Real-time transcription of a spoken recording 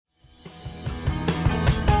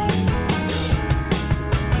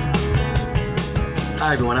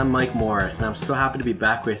Hi everyone, I'm Mike Morris, and I'm so happy to be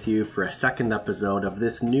back with you for a second episode of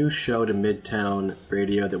this new show to Midtown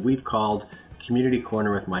Radio that we've called Community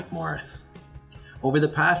Corner with Mike Morris. Over the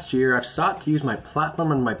past year, I've sought to use my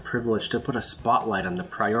platform and my privilege to put a spotlight on the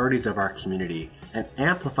priorities of our community and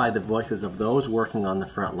amplify the voices of those working on the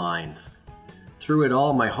front lines. Through it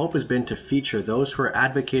all, my hope has been to feature those who are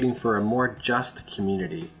advocating for a more just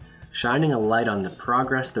community, shining a light on the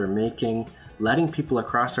progress they're making, letting people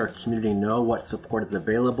across our community know what support is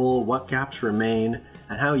available, what gaps remain,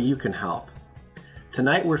 and how you can help.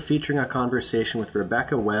 Tonight we're featuring a conversation with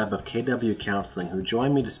Rebecca Webb of KW Counselling, who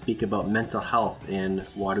joined me to speak about mental health in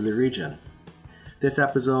Waterloo Region. This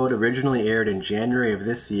episode originally aired in January of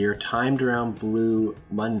this year, timed around Blue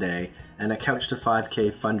Monday, and a Couch to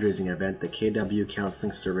 5K fundraising event that KW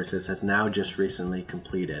Counselling Services has now just recently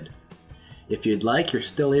completed. If you'd like, you're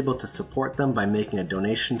still able to support them by making a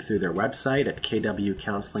donation through their website at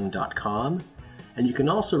kwcounseling.com. And you can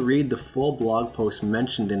also read the full blog post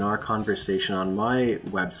mentioned in our conversation on my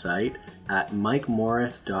website at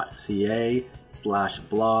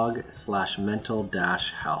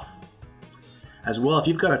mikemorris.ca/blog/mental-health. As well, if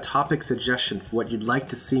you've got a topic suggestion for what you'd like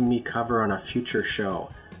to see me cover on a future show,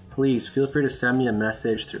 please feel free to send me a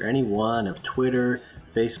message through any one of Twitter,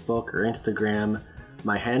 Facebook, or Instagram.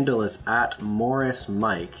 My handle is at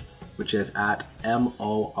MorrisMike, which is at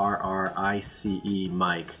MORRICE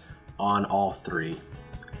Mike, on all three.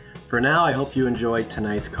 For now, I hope you enjoyed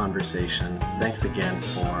tonight's conversation. Thanks again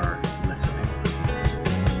for listening.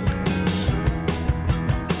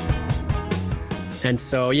 And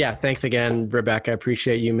so, thanks again, Rebecca. I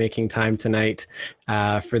appreciate you making time tonight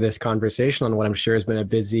for this conversation on what I'm sure has been a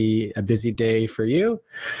busy day for you.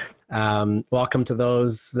 Welcome to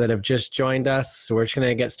those that have just joined us. So we're just going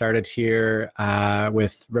to get started here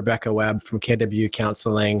with Rebecca Webb from KW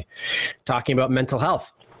Counselling, talking about mental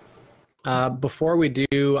health. Before we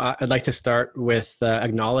do, I'd like to start with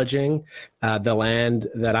acknowledging the land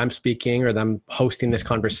that I'm speaking or that I'm hosting this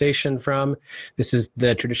conversation from. This is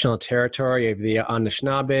the traditional territory of the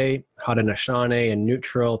Anishinaabe, Haudenosaunee, and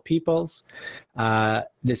Neutral peoples.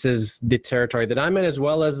 This is the territory that I'm in, as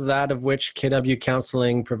well as that of which KW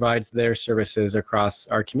Counselling provides their services across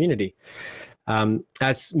our community.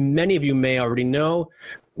 As many of you may already know,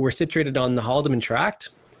 we're situated on the Haldimand Tract.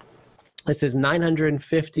 This is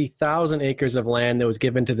 950,000 acres of land that was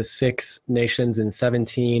given to the Six Nations in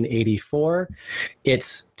 1784.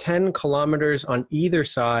 It's 10 kilometers on either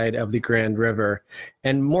side of the Grand River.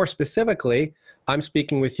 And more specifically, I'm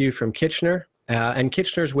speaking with you from Kitchener, and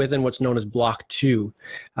Kitchener's within what's known as Block 2,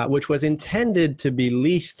 which was intended to be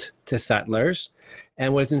leased to settlers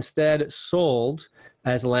and was instead sold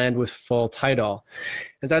as land with full title.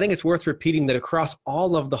 And so I think it's worth repeating that across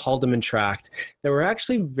all of the Haldimand Tract, there were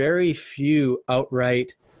actually very few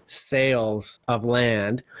outright sales of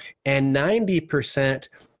land, and 90%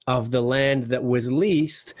 of the land that was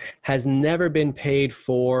leased has never been paid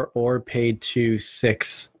for or paid to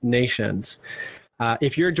Six Nations.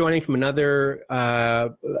 If you're joining from another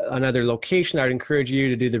location, I'd encourage you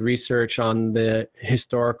to do the research on the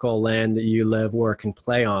historical land that you live, work, and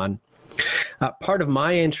play on. Part of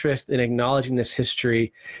my interest in acknowledging this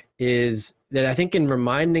history is that I think in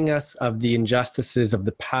reminding us of the injustices of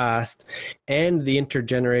the past and the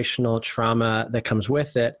intergenerational trauma that comes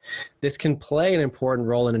with it, this can play an important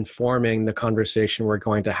role in informing the conversation we're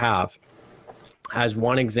going to have. As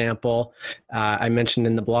one example, I mentioned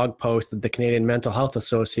in the blog post that the Canadian Mental Health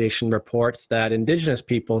Association reports that Indigenous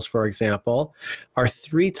peoples, for example, are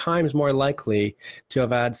 3 times more likely to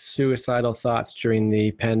have had suicidal thoughts during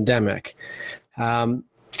the pandemic. And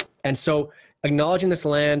so acknowledging this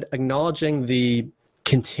land, acknowledging the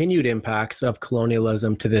continued impacts of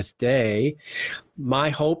colonialism to this day, my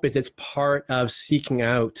hope is it's part of seeking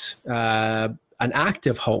out an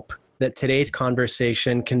active hope that today's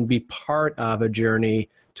conversation can be part of a journey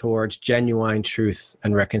towards genuine truth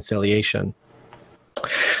and reconciliation.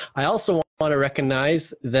 I also want to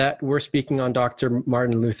recognize that we're speaking on Dr.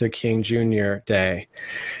 Martin Luther King Jr. Day.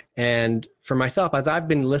 And for myself, as I've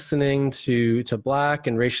been listening to Black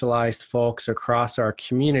and racialized folks across our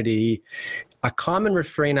community, a common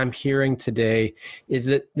refrain I'm hearing today is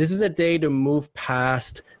that this is a day to move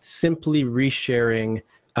past simply resharing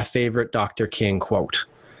a favorite Dr. King quote.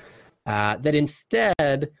 That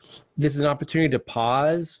instead, this is an opportunity to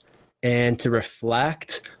pause and to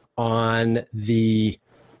reflect on the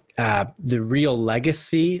real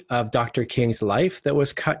legacy of Dr. King's life that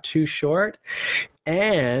was cut too short,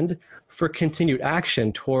 and for continued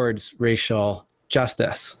action towards racial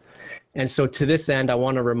justice. And so to this end, I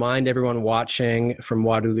want to remind everyone watching from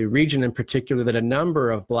Waterloo Region in particular that a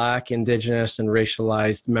number of Black, Indigenous, and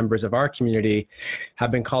racialized members of our community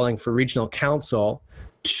have been calling for regional council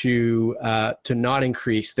to not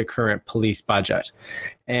increase the current police budget,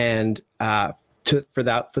 and for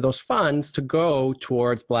those funds to go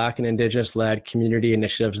towards Black and Indigenous-led community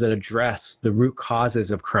initiatives that address the root causes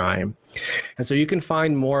of crime. And so you can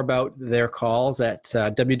find more about their calls at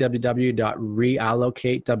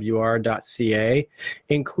www.reallocatewr.ca,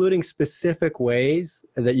 including specific ways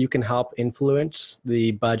that you can help influence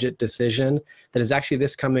the budget decision that is actually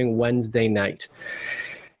this coming Wednesday night.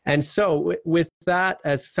 And so with that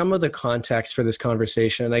as some of the context for this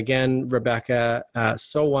conversation, again, Rebecca,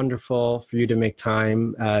 so wonderful for you to make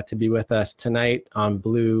time to be with us tonight on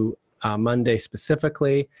Blue Monday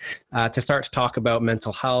specifically, to start to talk about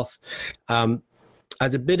mental health.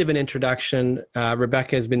 As a bit of an introduction,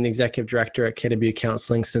 Rebecca has been the executive director at KW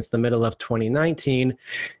Counselling since the middle of 2019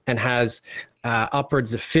 and has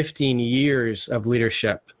upwards of 15 years of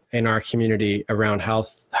leadership in our community around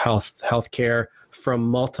healthcare from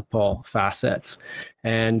multiple facets.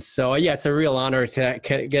 And so, yeah, it's a real honor to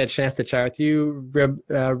get a chance to chat with you,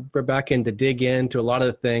 Rebecca, and to dig into a lot of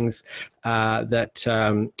the things that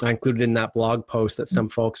I included in that blog post that some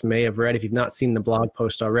folks may have read. If you've not seen the blog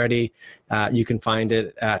post already, you can find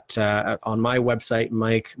it on my website,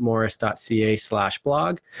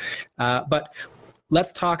 mikemorris.ca/blog. But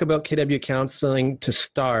let's talk about KW Counselling to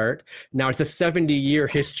start. Now, it's a 70-year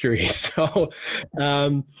history, so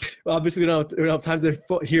obviously we don't have time to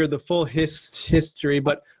hear the full history,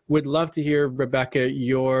 but would love to hear, Rebecca,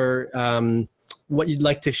 your what you'd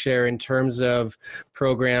like to share in terms of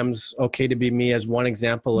programs. Okay to Be Me as one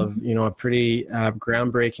example of a pretty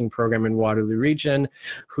groundbreaking program in Waterloo Region,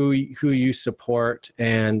 who you support,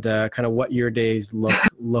 and kind of what your days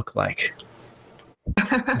look like.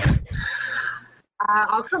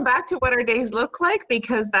 I'll come back to what our days look like,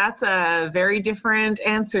 because that's a very different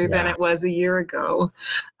answer than it was a year ago.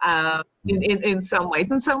 In some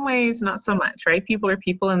ways. In some ways, not so much, right? People are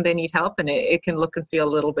people and they need help, and it can look and feel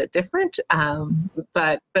a little bit different.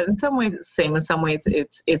 But in some ways it's the same. In some ways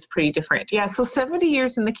it's pretty different. Yeah, so 70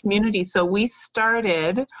 years in the community. So we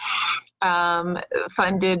started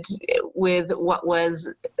funded with what was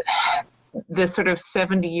the sort of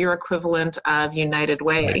 70-year equivalent of United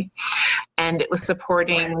Way. Right. And it was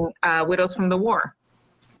supporting widows from the war,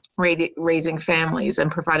 raising families and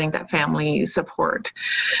providing that family support.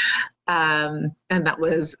 And that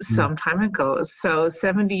was some time ago. So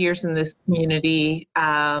 70 years in this community.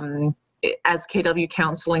 As KW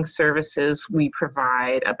Counselling Services, we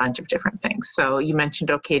provide a bunch of different things. So you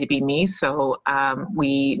mentioned Okay to Be Me. So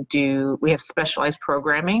we have specialized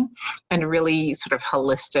programming and a really sort of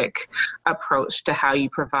holistic approach to how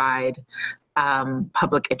you provide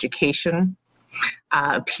public education,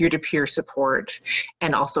 peer-to-peer support,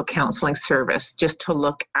 and also counseling service, just to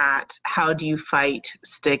look at how do you fight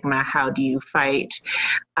stigma, how do you fight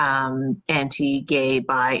anti-gay,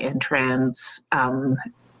 bi, and trans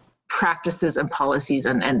practices and policies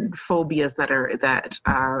and phobias that are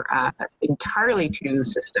entirely too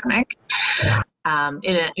systemic,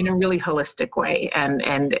 in a really holistic way,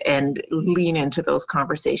 and lean into those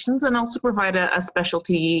conversations, and also provide a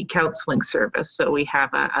specialty counseling service. So we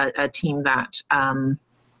have a team that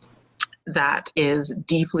is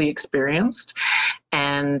deeply experienced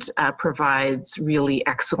and provides really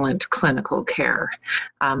excellent clinical care,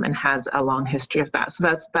 and has a long history of that.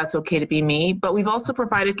 So that's Okay to Be Me. But we've also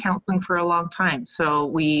provided counseling for a long time. So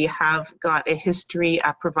we have got a history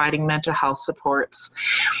of providing mental health supports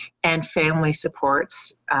and family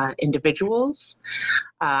supports. Individuals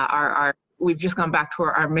we've just gone back to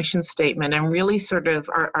our mission statement and really sort of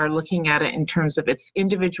are looking at it in terms of its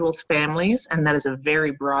individuals, families, and that is a very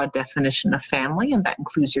broad definition of family, and that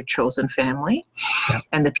includes your chosen family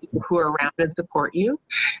and the people who are around and support you,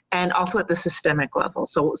 and also at the systemic level.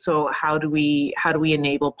 So how do we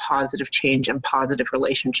enable positive change and positive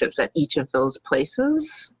relationships at each of those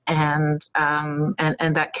places? And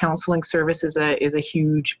that counseling service is a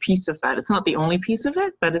huge piece of that. It's not the only piece of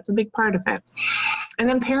it, but it's a big part of it. And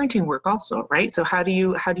then parenting work also, right? So how do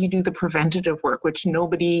you do the preventative work, which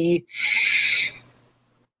nobody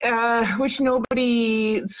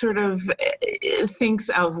sort of thinks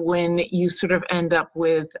of when you sort of end up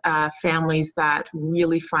with families that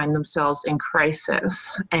really find themselves in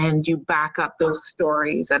crisis, and you back up those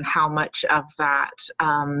stories and how much of that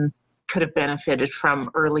could have benefited from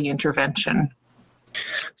early intervention.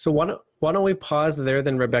 So why don't we pause there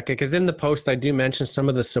then, Rebecca? Because in the post, I do mention some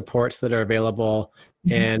of the supports that are available.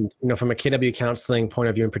 And, from a KW counseling point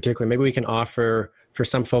of view in particular, maybe we can offer for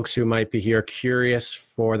some folks who might be here curious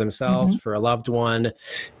for themselves, for a loved one.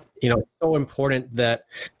 It's so important that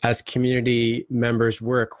as community members,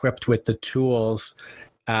 we're equipped with the tools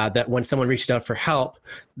that when someone reaches out for help,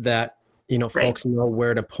 that, folks know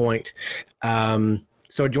where to point.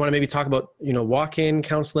 So do you want to maybe talk about, walk-in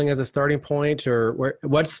counseling as a starting point, or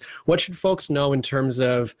what should folks know in terms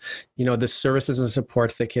of, the services and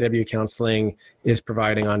supports that KW Counseling is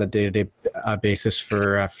providing on a day-to-day basis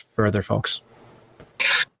for other folks?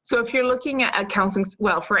 So if you're looking at counseling,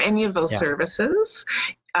 well, for any of those services,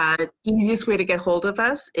 easiest way to get hold of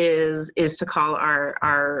us is to call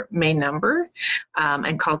our main number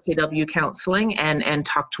and call KW Counseling and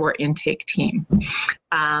talk to our intake team.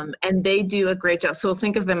 And they do a great job. So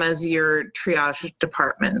think of them as your triage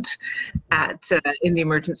department in the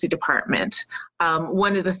emergency department.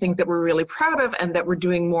 One of the things that we're really proud of and that we're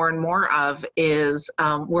doing more and more of is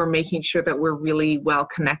we're making sure that we're really well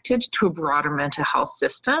connected to a broader mental health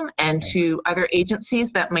system and to other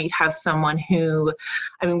agencies that might have someone who,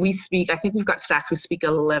 I think we've got staff who speak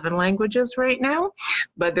 11 languages right now,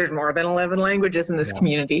 but there's more than 11 languages in this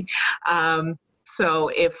community. So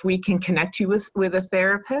if we can connect you with a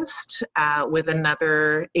therapist, with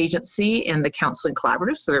another agency in the Counseling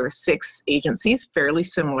Collaborative, so there are 6 agencies fairly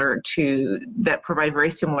similar that provide very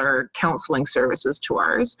similar counseling services to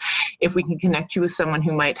ours. If we can connect you with someone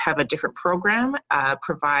who might have a different program,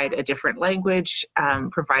 provide a different language,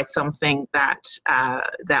 provide something that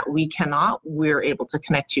we cannot, we're able to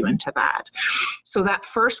connect you into that. So that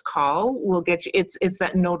first call will get you, it's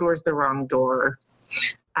that no door's the wrong door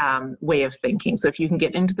way of thinking. So if you can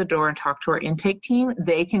get into the door and talk to our intake team,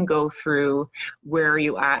 they can go through where are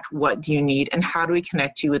you at, what do you need, and how do we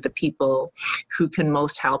connect you with the people who can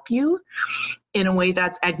most help you in a way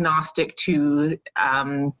that's agnostic to,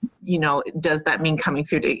 does that mean coming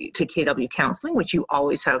through to KW Counseling, which you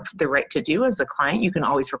always have the right to do as a client. You can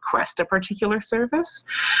always request a particular service.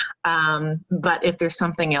 But if there's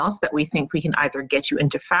something else that we think we can either get you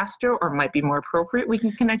into faster or might be more appropriate, we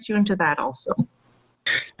can connect you into that also.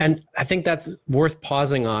 And I think that's worth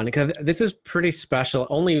pausing on because this is pretty special.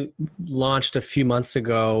 Only launched a few months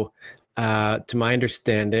ago, to my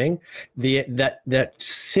understanding. That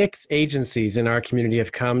 6 agencies in our community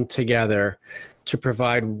have come together to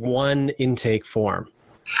provide one intake form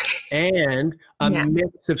and a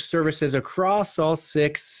mix of services across all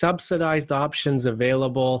 6, subsidized options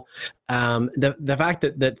available. The fact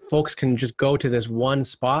that folks can just go to this one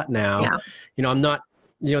spot now, I'm not.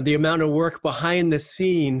 The amount of work behind the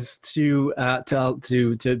scenes to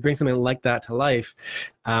bring something like that to life.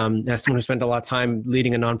 As someone who spent a lot of time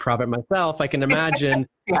leading a nonprofit myself, I can imagine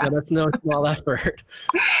that's no small effort.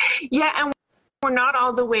 Yeah, and we're not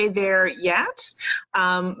all the way there yet,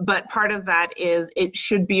 but part of that is it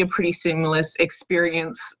should be a pretty seamless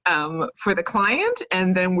experience for the client,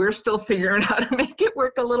 and then we're still figuring out how to make it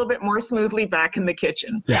work a little bit more smoothly back in the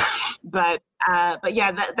kitchen. But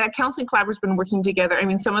that Counseling Collaborative has been working together.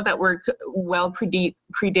 Some of that work well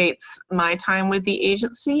predates my time with the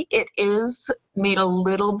agency. It is made a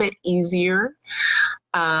little bit easier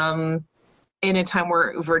in a time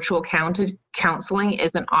where virtual counseling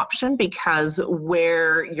is an option, because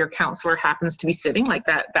where your counselor happens to be sitting, like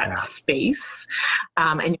that space,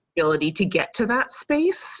 and your ability to get to that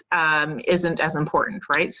space isn't as important,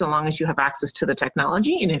 right? So long as you have access to the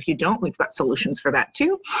technology, and if you don't, we've got solutions for that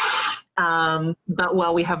too. But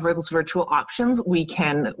while we have those virtual options, we've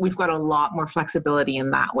got a lot more flexibility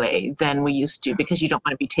in that way than we used to, because you don't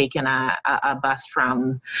want to be taking a bus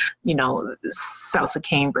from, south of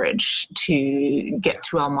Cambridge to get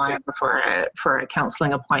to Elmira for a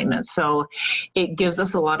counseling appointment. So it gives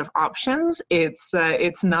us a lot of options. It's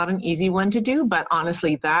not an easy one to do, but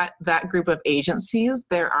honestly, that group of agencies,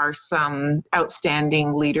 there are some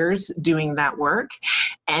outstanding leaders doing that work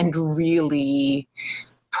and really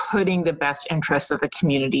putting the best interests of the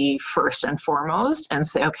community first and foremost, and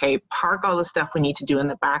say, okay, park all the stuff we need to do in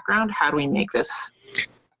the background. How do we make this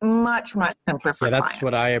much, much simpler for clients? That's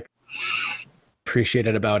what I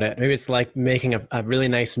appreciated about it. Maybe it's like making a really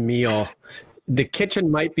nice meal. The kitchen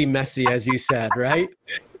might be messy, as you said, right?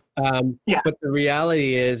 But the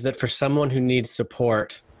reality is that for someone who needs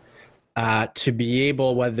support, to be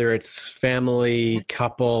able, whether it's family,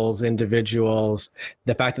 couples, individuals,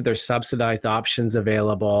 the fact that there's subsidized options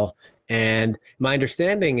available. And my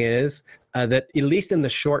understanding is that at least in the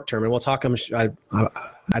short term, and we'll talk,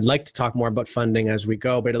 I'd like to talk more about funding as we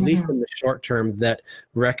go, but at least in the short term, that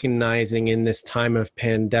recognizing in this time of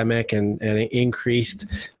pandemic and increased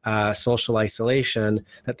social isolation,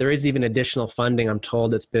 that there is even additional funding, I'm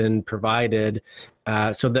told, that's been provided,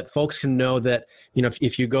 so that folks can know that,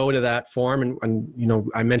 if you go to that form, and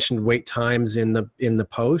I mentioned wait times in the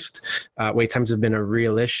post, wait times have been a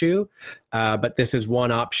real issue, but this is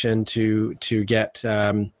one option to get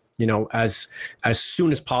as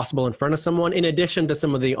soon as possible in front of someone, in addition to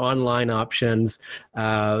some of the online options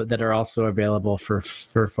that are also available for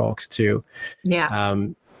folks too. Yeah.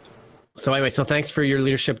 So anyway, so thanks for your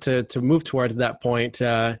leadership to move towards that point.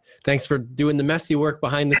 Thanks for doing the messy work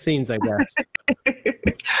behind the scenes, I guess.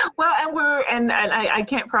 Well, and I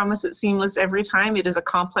can't promise it's seamless every time. It is a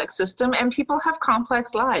complex system, and people have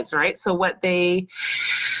complex lives, right? So what they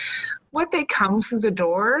come through the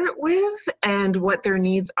door with and what their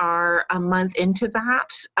needs are a month into that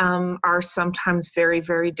are sometimes very,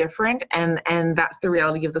 very different. And that's the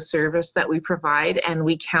reality of the service that we provide. And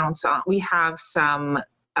we have some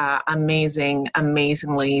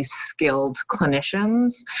amazingly skilled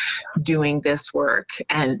clinicians doing this work,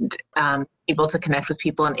 and able to connect with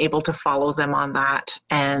people and able to follow them on that,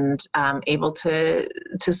 and able to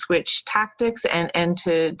switch tactics and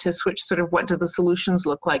to switch sort of what do the solutions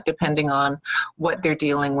look like depending on what they're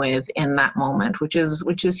dealing with in that moment, which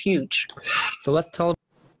is huge. So let's talk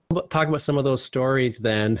about some of those stories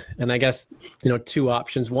then. And I guess, two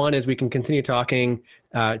options. One is we can continue talking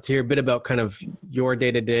to hear a bit about kind of your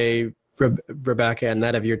day-to-day, Rebecca, and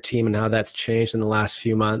that of your team and how that's changed in the last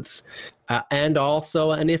few months. And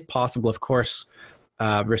also, and if possible, of course,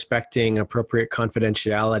 respecting appropriate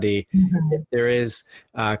confidentiality. If there is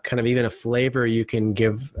kind of even a flavor you can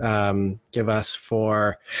give us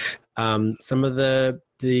for some of the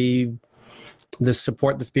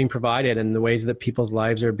support that's being provided and the ways that people's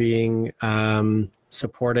lives are being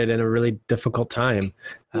supported in a really difficult time.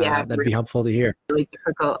 That'd be helpful to hear.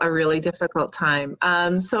 A really difficult time.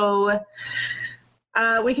 So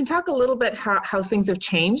we can talk a little bit how things have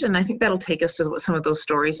changed, and I think that'll take us to what some of those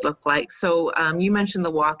stories look like. So you mentioned the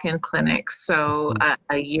walk-in clinics. So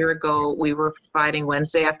a year ago, we were providing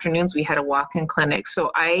Wednesday afternoons. We had a walk-in clinic. So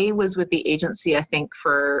I was with the agency, I think,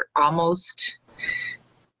 for almost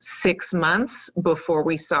 6 months before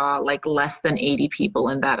we saw like less than 80 people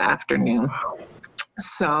in that afternoon.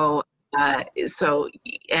 So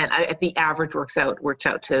the average worked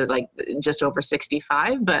out to like just over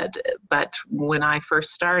 65. But when I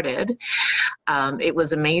first started, it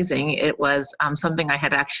was amazing. It was something I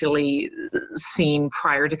had actually seen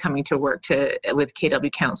prior to coming to work with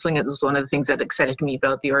KW Counselling. It was one of the things that excited me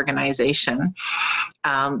about the organization.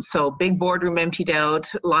 So big boardroom emptied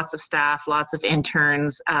out, lots of staff, lots of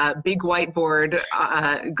interns, big whiteboard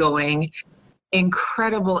going.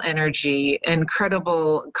 Incredible energy,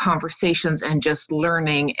 incredible conversations, and just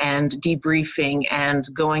learning and debriefing and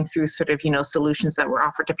going through sort of, solutions that were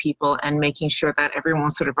offered to people and making sure that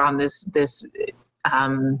everyone's sort of on this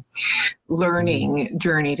learning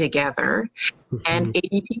journey together. And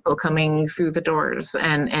 80 people coming through the doors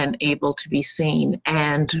and able to be seen.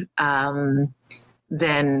 And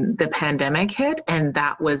then the pandemic hit, and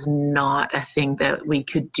that was not a thing that we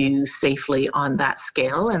could do safely on that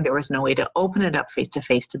scale, and there was no way to open it up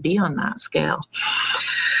face-to-face to be on that scale.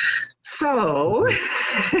 So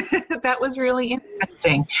that was really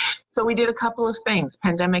interesting. So we did a couple of things.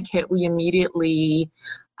 Pandemic hit, we immediately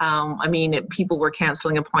people were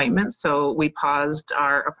canceling appointments, so we paused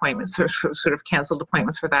our appointments, sort of canceled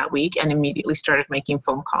appointments for that week, and immediately started making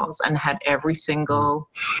phone calls and had every single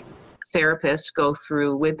therapist go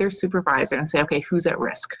through with their supervisor and say, okay, who's at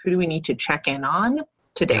risk? Who do we need to check in on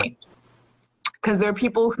today? Because there are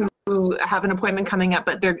people who have an appointment coming up,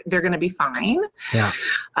 but they're going to be fine. Yeah.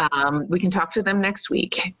 We can talk to them next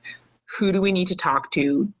week. Who do we need to talk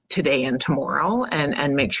to today and tomorrow,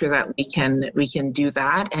 and make sure that we can do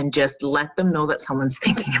that, and just let them know that someone's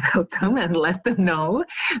thinking about them, and let them know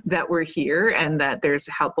that we're here and that there's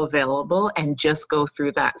help available, and just go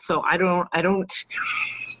through that. So I don't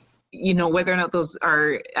whether or not those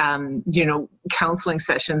are, counseling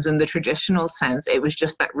sessions in the traditional sense, it was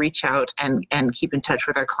just that reach out and keep in touch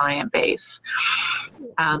with our client base.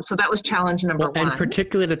 So that was challenge number one. And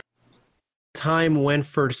particularly at a time when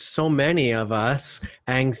for so many of us,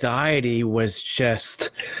 anxiety was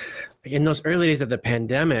just, in those early days of the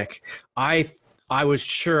pandemic, I was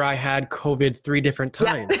sure I had COVID 3 different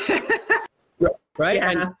times. Yeah. Right.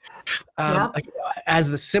 Yeah. And as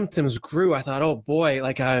the symptoms grew, I thought, oh boy,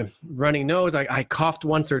 like a runny nose, I coughed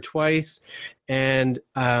once or twice. And,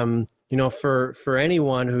 for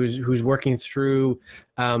anyone who's working through,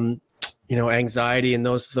 anxiety and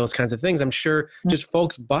those kinds of things. I'm sure just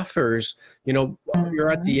folks buffers, you're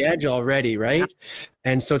at the edge already, right?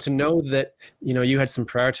 And so to know that, you had some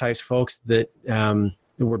prioritized folks that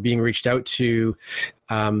were being reached out to,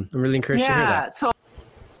 I'm really encouraged to hear that.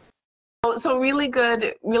 So really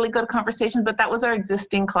good conversations, but that was our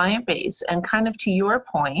existing client base. And kind of to your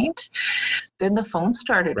point, then the phone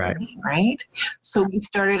started ringing, right? So we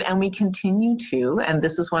started, and we continue to, and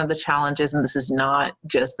this is one of the challenges, and this is not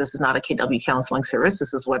a KW counseling service,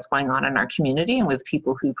 this is what's going on in our community and with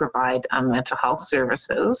people who provide mental health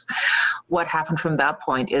services. What happened from that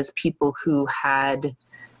point is people who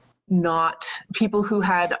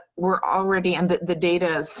were already, and the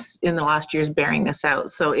data in the last year is bearing this out.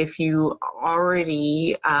 So if you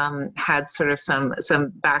already had sort of some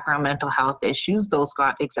background mental health issues, those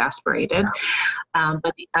got exacerbated.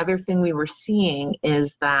 But the other thing we were seeing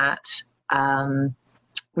is that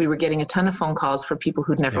we were getting a ton of phone calls for people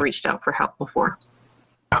who'd never reached out for help before.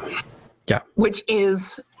 Yeah. Which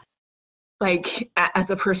is, like, as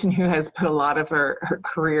a person who has put a lot of her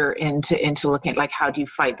career into looking at, like, how do you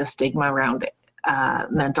fight the stigma around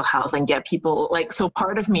mental health and get people, like, so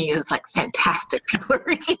part of me is like, fantastic, people are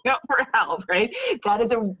reaching out for help, right?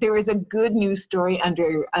 There is a good news story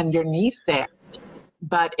underneath there.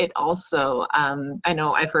 But it also, I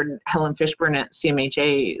know I've heard Helen Fishburne at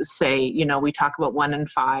CMHA say, we talk about 1 in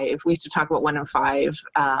 5. We used to talk about 1 in 5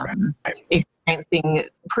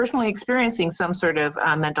 personally experiencing some sort of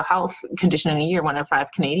mental health condition in a year, 1 in 5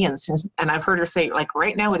 Canadians. And I've heard her say, like,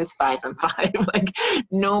 right now it is 5 in 5. Like,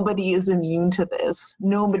 nobody is immune to this.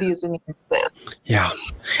 Nobody is immune to this. Yeah.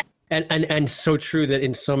 And so true that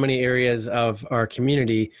in so many areas of our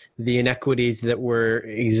community, the inequities that were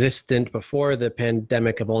existent before the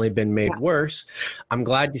pandemic have only been made worse. I'm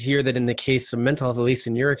glad to hear that in the case of mental health, at least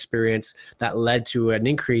in your experience, that led to an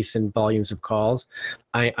increase in volumes of calls.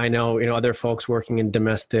 I know, other folks working in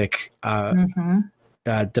domestic violence,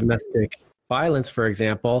 for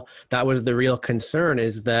example, that was the real concern,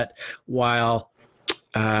 is that while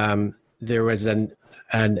there was a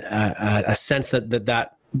sense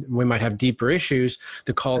that we might have deeper issues,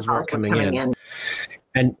 the calls weren't coming in.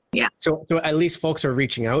 And so at least folks are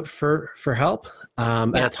reaching out for help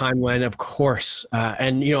at a time when, of course,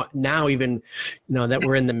 and now even that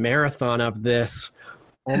we're in the marathon of this,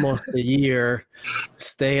 almost a year,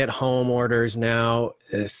 stay-at-home orders now,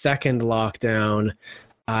 second lockdown.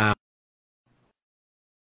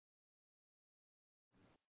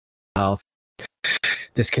 Health.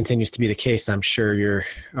 This continues to be the case. I'm sure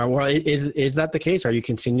is that the case? Are you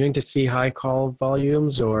continuing to see high call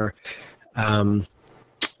volumes, or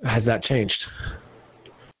has that changed?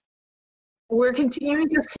 We're continuing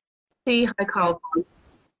to see high call.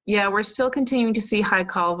 Yeah, we're still continuing to see high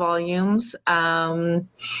call volumes.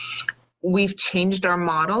 We've changed our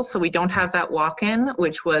model, so we don't have that walk-in,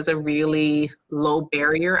 which was a really low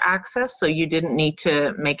barrier access. So you didn't need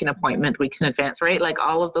to make an appointment weeks in advance, right? Like,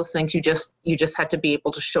 all of those things, you just had to be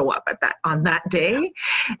able to show up on that day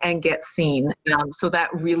and get seen. So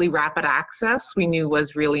that really rapid access we knew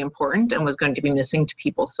was really important and was going to be missing to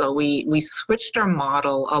people. So we switched our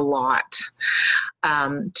model a lot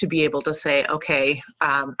to be able to say, okay,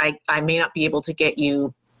 I may not be able to get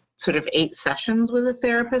you sort of 8 sessions with a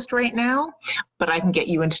therapist right now, but I can get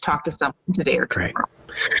you in to talk to someone today or tomorrow,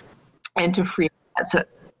 and to free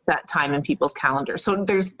that time in people's calendars. So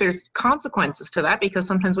there's consequences to that, because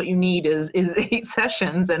sometimes what you need is 8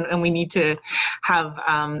 sessions, and we need to have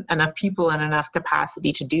enough people and enough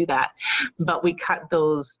capacity to do that. But we cut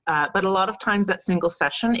those. But a lot of times that single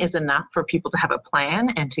session is enough for people to have a plan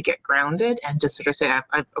and to get grounded and to sort of say,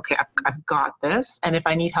 I've got this, and if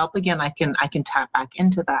I need help again, I can tap back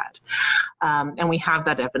into that. And we have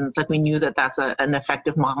that evidence. Like, we knew that that's an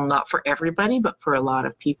effective model, not for everybody, but for a lot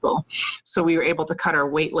of people. So we were able to cut our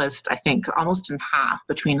wait list, I think, almost in half,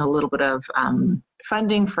 between a little bit of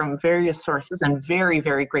funding from various sources, and very,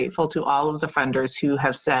 very grateful to all of the funders who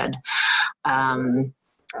have said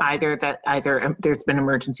either there's been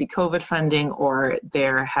emergency COVID funding, or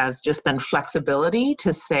there has just been flexibility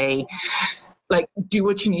to say, like, do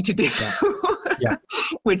what you need to do.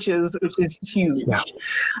 which is huge,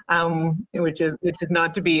 which is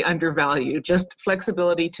not to be undervalued. Just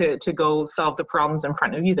flexibility to go solve the problems in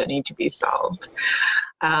front of you that need to be solved.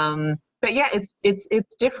 But yeah,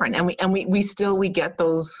 it's different, and we get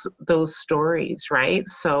those stories, right?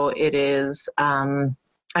 So it is.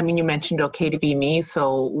 I mean, you mentioned okay to be me.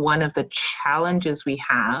 So one of the challenges we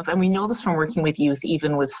have, and we know this from working with youth,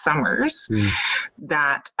 even with summers,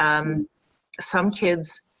 that some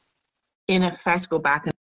kids, in effect, go back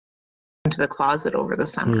into the closet over the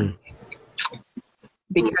summer.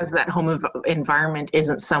 because that environment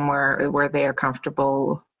isn't somewhere where they are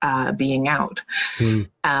comfortable being out.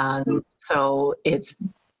 So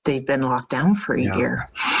they've been locked down for a year.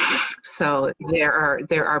 So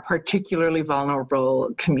there are particularly vulnerable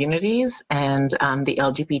communities, and the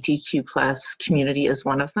LGBTQ plus community is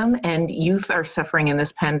one of them. And youth are suffering in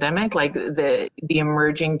this pandemic. Like the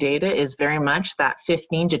emerging data is very much that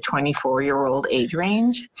 15 to 24-year-old age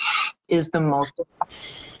range is the most.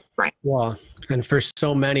 Right. Well, and for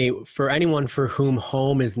so many, for anyone for whom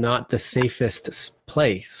home is not the safest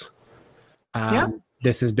place,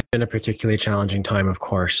 this has been a particularly challenging time, of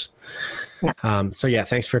course. Yeah. So yeah,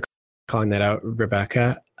 thanks for calling that out,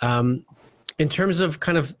 Rebecca. In terms of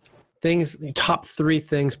kind of things, top 3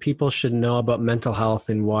 things people should know about mental health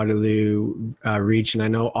in Waterloo region. I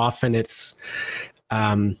know often it's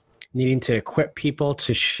needing to equip people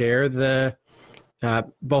to share the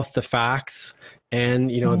both the facts and,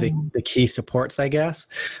 the key supports, I guess.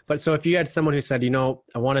 But so if you had someone who said,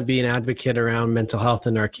 I want to be an advocate around mental health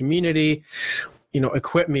in our community,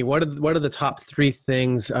 equip me. What are the top 3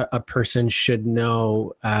 things a person should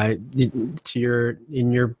know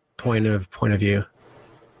in your point of view?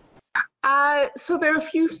 So there are a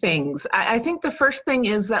few things. I think the first thing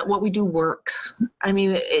is that what we do works. I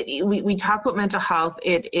mean, we talk about mental health.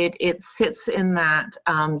 It sits in that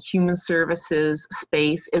human services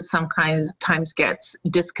space. It sometimes gets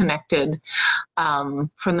disconnected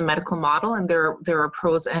from the medical model, and there are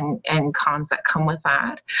pros and cons that come with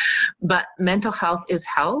that. But mental health is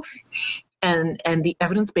health. And the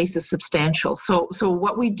evidence base is substantial. So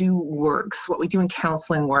what we do works. What we do in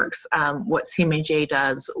counseling works. What CMAJ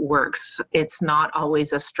does works. It's not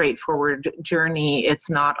always a straightforward journey. It's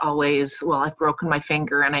not always, well, I've broken my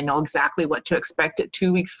finger and I know exactly what to expect at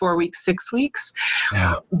 2 weeks, 4 weeks, 6 weeks.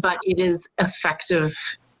 Yeah. But it is effective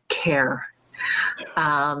care.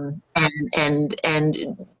 And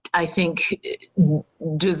I think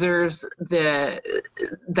deserves that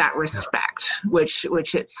respect, which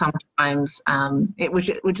it sometimes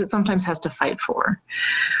has to fight for.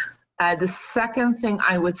 The second thing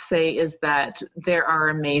I would say is that there are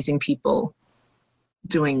amazing people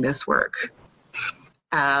doing this work.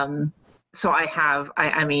 So I have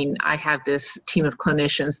this team of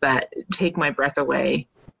clinicians that take my breath away.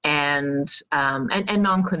 And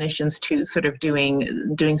non-clinicians too, sort of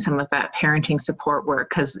doing some of that parenting support work,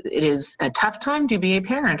 because it is a tough time to be a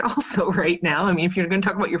parent also right now. I mean, if you're going to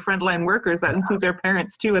talk about your frontline workers, that includes our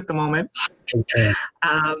parents too at the moment. Okay.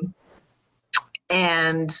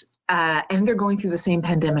 And they're going through the same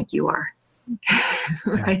pandemic you are,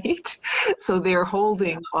 right? So they're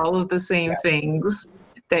holding all of the same things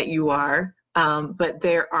that you are, but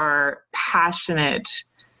there are passionate,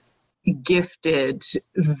 gifted,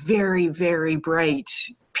 very, very bright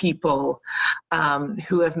people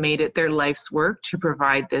who have made it their life's work to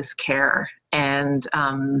provide this care, and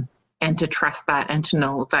to trust that and to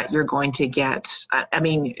know that you're going to get, I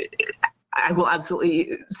will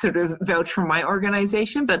absolutely sort of vouch for my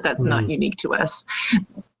organization, but that's not unique to us.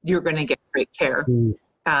 You're going to get great care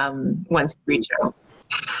once you reach out.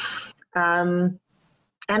 And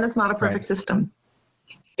it's not a perfect system.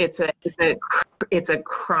 It's a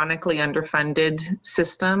chronically underfunded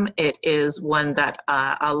system. It is one that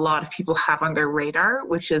a lot of people have on their radar,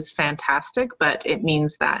 which is fantastic, but it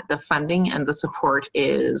means that the funding and the support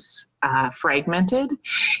is fragmented.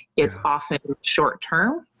 It's often short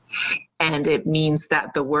term, and it means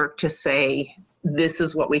that the work to say, this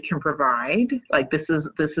is what we can provide, like this is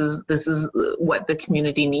what the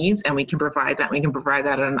community needs, and we can provide that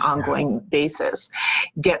on an ongoing basis,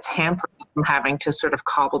 gets hampered from having to sort of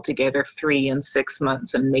cobble together 3 and 6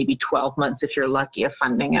 months and maybe 12 months if you're lucky of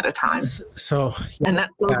funding at a time. And that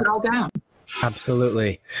slows it all down.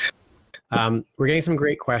 Absolutely. We're getting some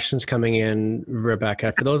great questions coming in,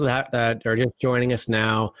 Rebecca. For those that are just joining us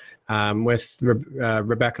now, with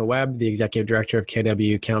Rebecca Webb, the Executive Director of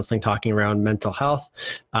KW Counselling, talking around mental health.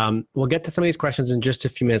 We'll get to some of these questions in just a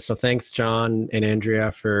few minutes. So thanks, John and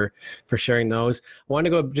Andrea, for sharing those. I want to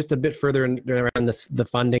go just a bit further around the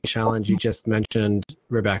funding challenge you just mentioned,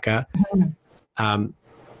 Rebecca. And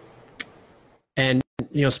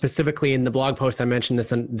specifically in the blog post, I mentioned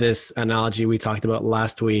this analogy we talked about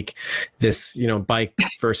last week, this, bike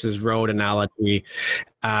versus road analogy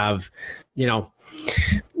of,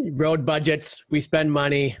 road budgets, we spend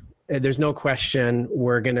money. There's no question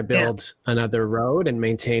we're going to build another road and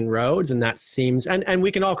maintain roads. And that seems, and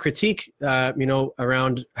we can all critique,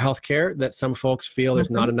 around healthcare, that some folks feel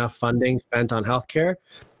there's not enough funding spent on healthcare.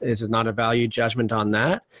 This is not a value judgment on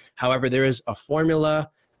that. However, there is a formula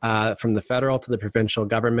from the federal to the provincial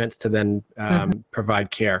governments to then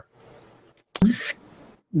provide care.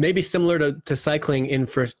 maybe similar to cycling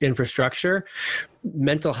infrastructure,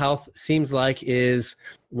 mental health seems like is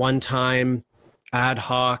one time, ad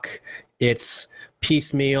hoc, it's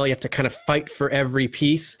piecemeal. You have to kind of fight for every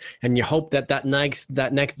piece, and you hope that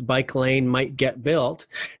next bike lane might get built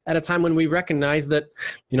at a time when we recognize that,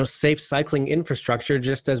 safe cycling infrastructure,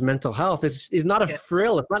 just as mental health, is not a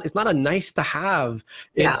frill. It's not a nice to have.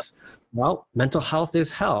 It's mental health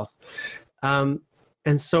is health.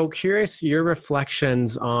 And so curious your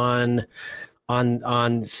reflections on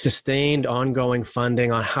sustained ongoing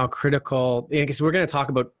funding, on how critical, because we're going to talk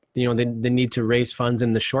about the need to raise funds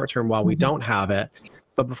in the short term while we don't have it.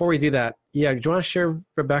 But before we do that, do you want to share,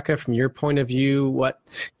 Rebecca, from your point of view, what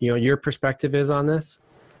your perspective is on this?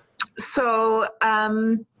 So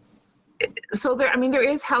there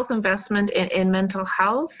is health investment in mental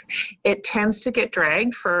health. It tends to get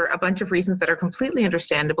dragged for a bunch of reasons that are completely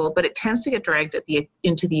understandable, but it tends to get dragged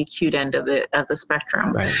into the acute end of the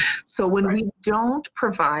spectrum. Right. So when we don't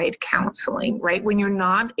provide counseling, right, when you're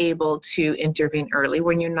not able to intervene early,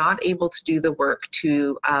 when you're not able to do the work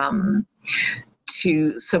to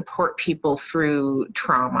support people through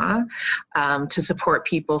trauma, to support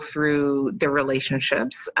people through their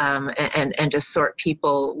relationships, and to sort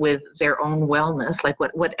people with their own wellness, like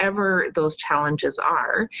whatever those challenges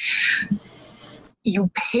are,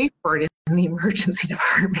 you pay for it in the emergency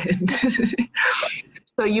department.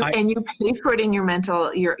 So you pay for it in your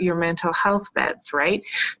mental health beds, right?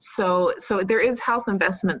 So there is health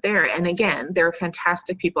investment there. And again, they're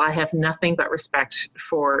fantastic people. I have nothing but respect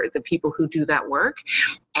for the people who do that work.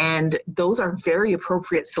 And those are very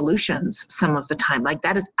appropriate solutions some of the time. Like,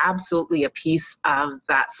 that is absolutely a piece of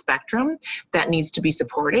that spectrum that needs to be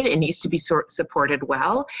supported. It needs to be supported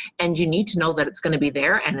well. And you need to know that it's going to be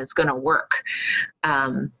there and it's going to work.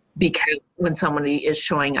 Because when somebody is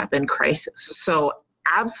showing up in crisis. So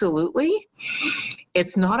absolutely,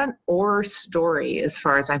 it's not an or story as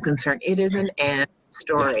far as I'm concerned. It is an and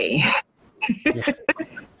story. Yes.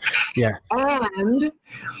 Yes. And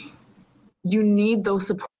you need those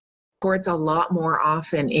supports a lot more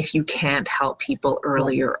often if you can't help people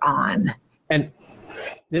earlier on. And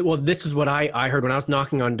this is what I heard when I was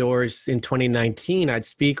knocking on doors in 2019. I'd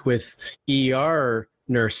speak with ER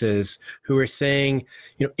nurses who were saying,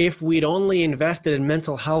 if we'd only invested in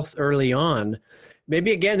mental health early on,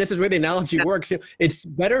 maybe, again, this is where the analogy works. It's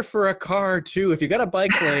better for a car too. If you got a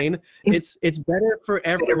bike lane, it's better for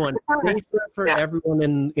everyone, safer for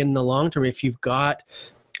everyone in the long term. If you've got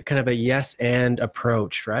kind of a yes and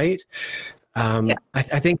approach, right?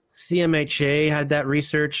 I think CMHA had that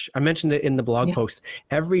research. I mentioned it in the blog post.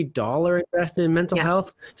 Every dollar invested in mental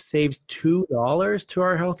health saves $2 to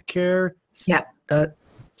our healthcare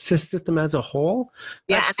system as a whole.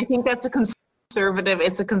 And I think that's a conservative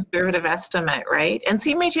estimate, right? And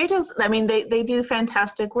CMHA does, they do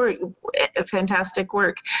fantastic work.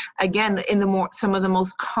 Again, in some of the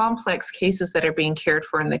most complex cases that are being cared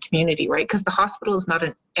for in the community, right? Because the hospital is not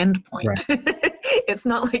an endpoint. Right. It's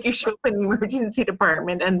not like you show up in the emergency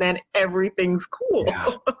department and then everything's cool.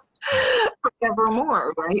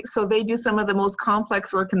 Forevermore, right? So they do some of the most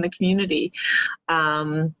complex work in the community,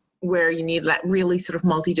 where you need that really sort of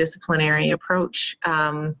multidisciplinary approach.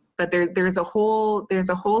 But there's a whole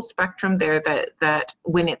spectrum there that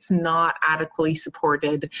when it's not adequately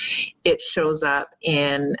supported, it shows up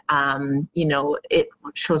in it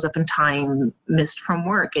shows up in time missed from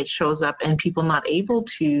work. It shows up in people not able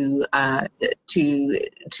to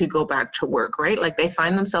go back to work, right? Like, they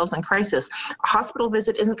find themselves in crisis. A hospital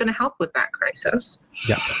visit isn't going to help with that crisis.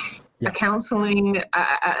 A counseling,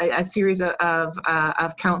 a series of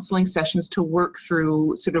counseling sessions to work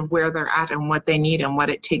through sort of where they're at and what they need and what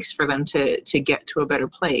it takes for them to get to a better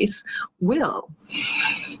place will.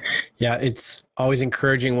 Yeah, it's always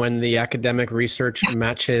encouraging when the academic research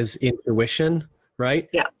matches intuition, right?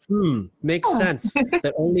 Yeah. Makes sense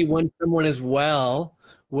that only when someone is well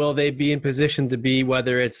will they be in position to be,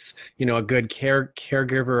 whether it's, a good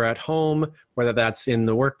caregiver at home, whether that's in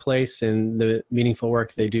the workplace, in the meaningful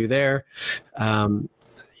work they do there. That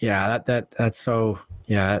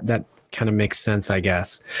kind of makes sense, I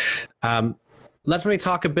guess. Let's maybe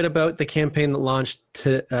talk a bit about the campaign that launched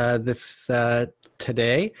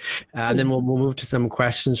today, and then we'll move to some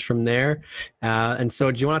questions from there. And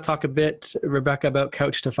so, do you want to talk a bit, Rebecca, about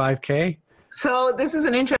Couch to 5K? So this is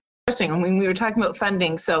an interesting. When we were talking about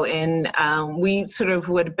funding, so we sort of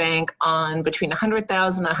would bank on between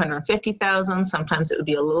 100,000 and 150,000. Sometimes it would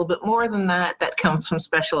be a little bit more than that. That comes from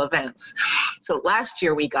special events. So last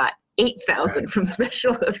year we got 8,000 from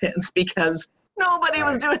special events because nobody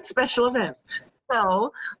was doing special events.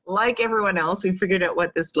 So, like everyone else, we figured out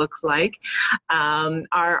what this looks like.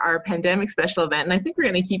 Our pandemic special event, and I think we're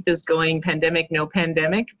going to keep this going, pandemic, no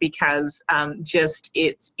pandemic, because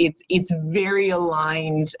it's very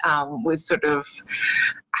aligned with sort of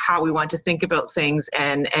how we want to think about things,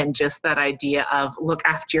 and just that idea of look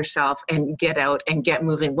after yourself and get out and get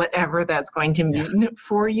moving, whatever that's going to mean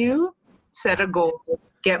for you. Set a goal,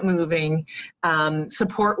 get moving,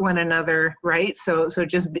 support one another, right? So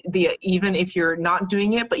just even if you're not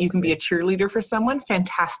doing it, but you can be a cheerleader for someone,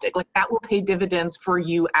 fantastic. Like that will pay dividends for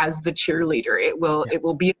you as the cheerleader. It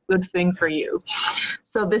will be a good thing for you.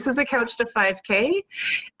 So this is a Couch to 5K.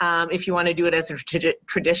 If you want to do it as a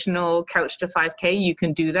traditional Couch to 5K, you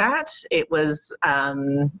can do that. It was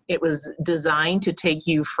designed to take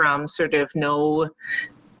you from sort of no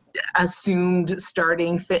assumed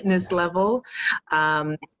starting fitness level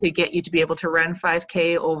to get you to be able to run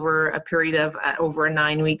 5K over a period of over a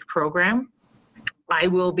 9-week program. I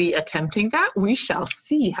will be attempting that. We shall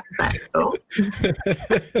see how that goes.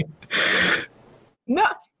 No,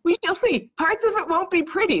 we shall see. Parts of it won't be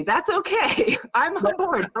pretty. That's okay. I'm on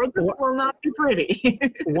board. Parts of it will not be pretty.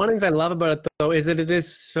 One of the things I love about it, though, is that it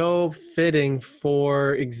is so fitting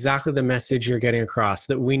for exactly the message you're getting across,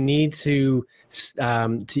 that we need to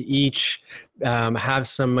each have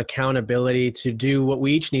some accountability to do what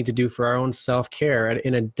we each need to do for our own self-care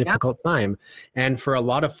in a difficult time. And for a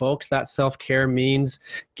lot of folks, that self-care means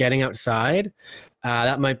getting outside.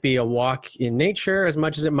 That might be a walk in nature as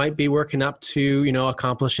much as it might be working up to,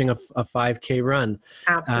 accomplishing a 5K run.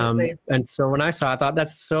 Absolutely. And so when I saw it, I thought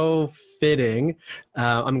that's so fitting.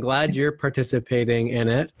 I'm glad you're participating in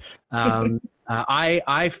it.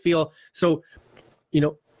 I feel so,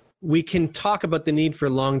 we can talk about the need for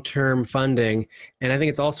long-term funding, and I think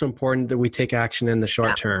it's also important that we take action in the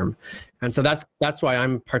short term. And so that's why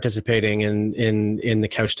I'm participating in the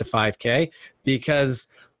Couch to 5K, because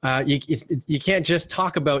you can't just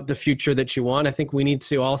talk about the future that you want. I think we need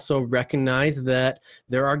to also recognize that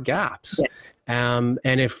there are gaps. Yeah. And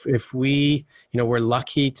if we, we're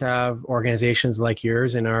lucky to have organizations like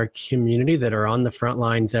yours in our community that are on the front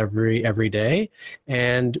lines every day,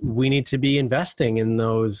 and we need to be investing in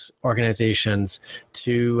those organizations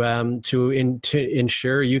to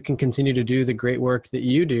ensure you can continue to do the great work that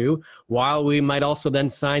you do, while we might also then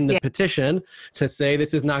sign the petition to say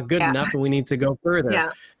this is not good enough and we need to go further.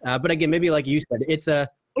 Yeah. But again, maybe like you said, it's a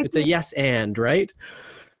yes and, right?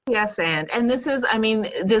 Yes, and this is,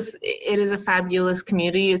 it is a fabulous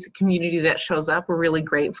community. It's a community that shows up. We're really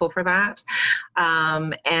grateful for that.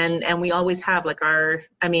 And we always have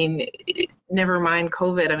never mind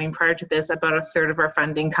COVID. Prior to this, about a third of our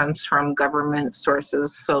funding comes from government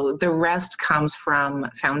sources. So the rest comes from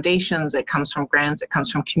foundations, it comes from grants, it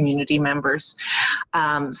comes from community members.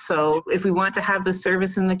 So if we want to have the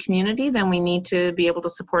service in the community, then we need to be able to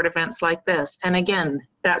support events like this. And again,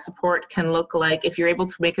 that support can look like, if you're able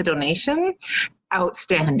to make a donation,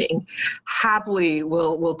 outstanding. Happily,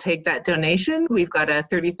 we'll take that donation. We've got a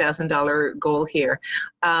 $30,000 goal here.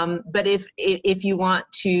 But if you want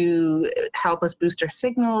to help us boost our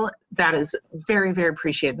signal, that is very, very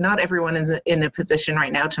appreciated. Not everyone is in a position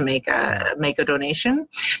right now to make a donation,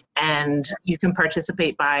 and you can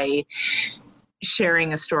participate by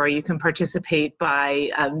sharing a story. You can participate by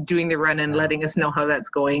doing the run and letting us know how that's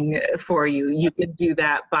going for you. You can do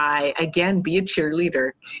that by, again, be a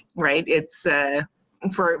cheerleader, right? It's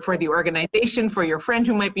for the organization, for your friend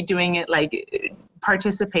who might be doing it,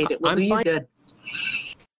 participate. It will do you good.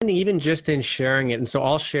 Even just in sharing it, and so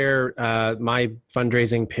I'll share my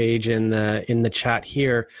fundraising page in the chat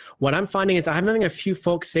here. What I'm finding is I'm having a few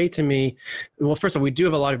folks say to me, well, first of all, we do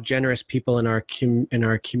have a lot of generous people in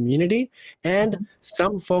our community, and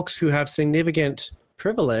some folks who have significant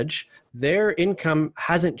privilege, their income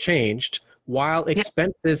hasn't changed while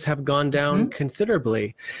expenses have gone down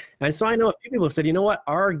considerably. And so I know a few people have said, you know what,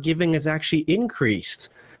 our giving has actually increased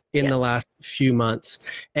in the last few months.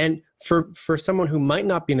 And for someone who might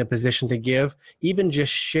not be in a position to give, even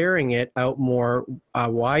just sharing it out more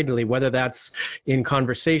widely, whether that's in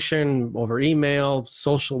conversation, over email,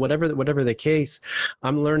 social, whatever the case,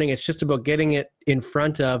 I'm learning it's just about getting it in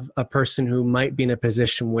front of a person who might be in a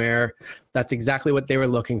position where that's exactly what they were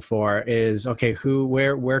looking for, is, okay,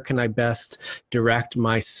 where can I best direct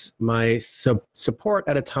my support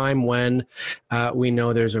at a time when we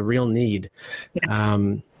know there's a real need.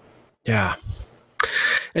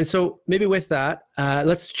 And so maybe with that,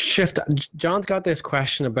 let's shift. John's got this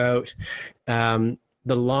question about the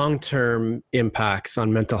long-term impacts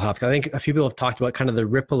on mental health. I think a few people have talked about kind of the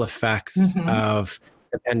ripple effects of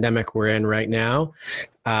the pandemic we're in right now.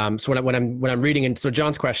 So when I'm reading, and so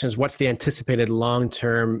John's question is, what's the anticipated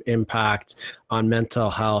long-term impact on mental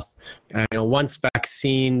health? Once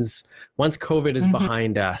COVID is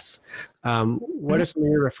behind us, what are some of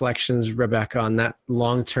your reflections, Rebecca, on that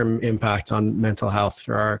long-term impact on mental health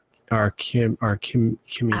for our community?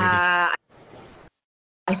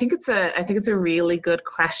 I think it's a really good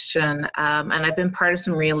question, and I've been part of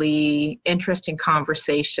some really interesting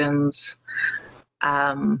conversations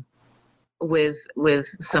with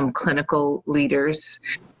some clinical leaders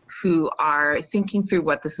who are thinking through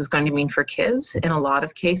what this is going to mean for kids in a lot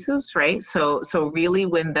of cases, right? So really,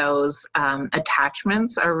 when those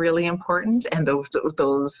attachments are really important, and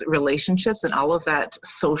those relationships and all of that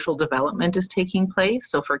social development is taking place.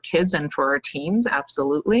 So for kids and for our teens,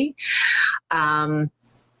 absolutely.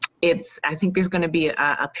 I think there's going to be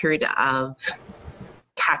a period of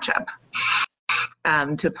catch up,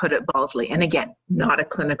 to put it baldly. And again, not a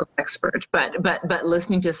clinical expert, but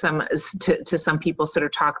listening to some people sort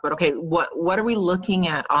of talk about, okay, what are we looking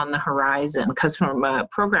at on the horizon? Because from a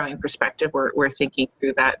programming perspective, we're thinking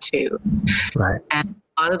through that too. Right. And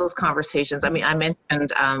a lot of those conversations. I mean, I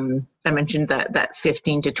mentioned that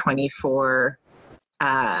 15 to 24.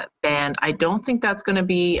 And I don't think that's going to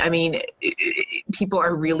be, people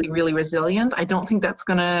are really, really resilient. I don't think that's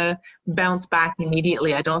going to bounce back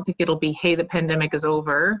immediately. I don't think it'll be, hey, the pandemic is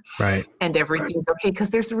over, right, and everything's okay, because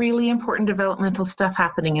there's really important developmental stuff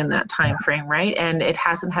happening in that time frame, right? And it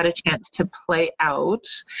hasn't had a chance to play out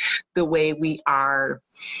the way we are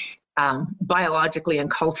biologically and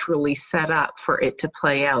culturally set up for it to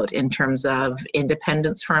play out, in terms of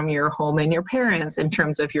independence from your home and your parents, in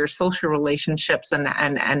terms of your social relationships and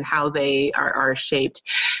how they are shaped,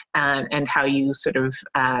 and how you sort of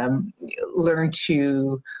learn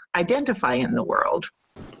to identify in the world,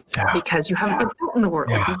 because you haven't been out in the world,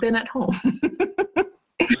 you've been at home.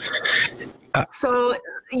 So,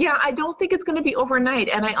 I don't think it's going to be overnight.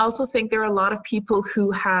 And I also think there are a lot of people who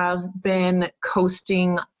have been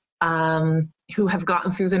coasting, who have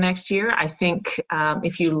gotten through the next year. I think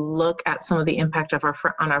if you look at some of the impact of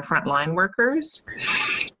on our frontline workers,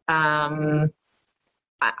 I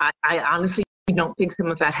honestly don't think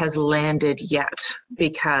some of that has landed yet,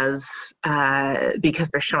 because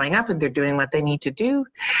they're showing up and they're doing what they need to do,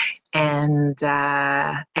 and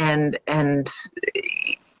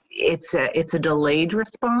it's a delayed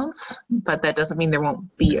response, but that doesn't mean there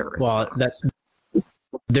won't be a response. Well,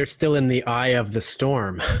 they're still in the eye of the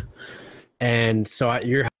storm. And so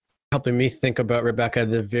you're helping me think about, Rebecca,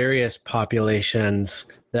 the various populations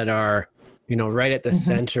that are, right at the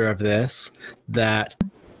center of this, that,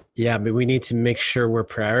 but we need to make sure we're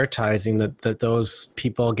prioritizing that those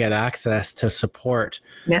people get access to support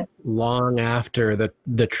long after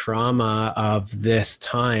the trauma of this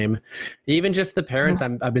time. Even just the parents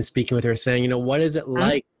I've been speaking with are saying, what is it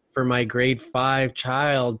like for my grade 5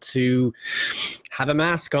 child to have a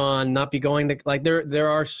mask on, not be going to, like, there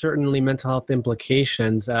are certainly mental health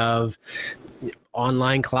implications of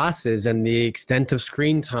online classes and the extent of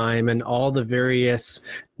screen time and all the various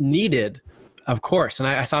needed, of course. And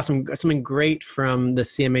I saw something great from the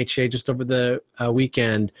CMHA just over the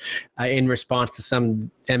weekend in response to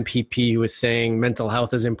some MPP who was saying mental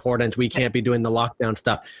health is important. We can't be doing the lockdown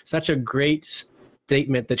stuff. Such a great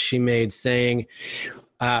statement that she made, saying,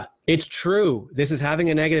 it's true, this is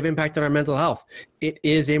having a negative impact on our mental health. It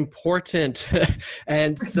is important.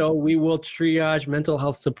 And so we will triage mental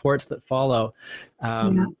health supports that follow.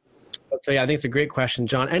 So I think it's a great question.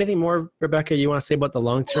 John, anything more, Rebecca, you want to say about the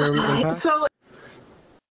long-term impact?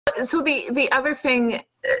 So the other thing,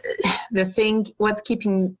 what's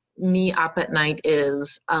keeping me up at night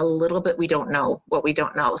is a little bit, we don't know what we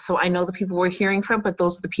don't know. So I know the people we're hearing from, but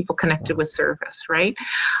those are the people connected with service, right?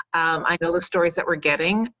 I know the stories that we're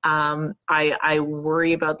getting. I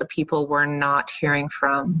worry about the people we're not hearing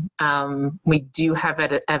from. We do have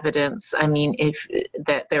evidence,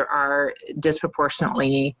 that there are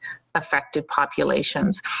disproportionately affected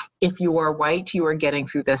populations. If you are white, you are getting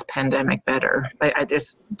through this pandemic better. I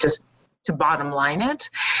just to bottom line it,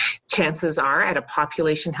 chances are at a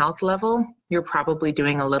population health level, you're probably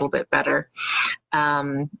doing a little bit better.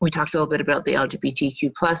 We talked a little bit about the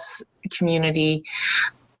LGBTQ plus community.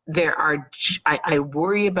 I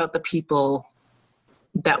worry about the people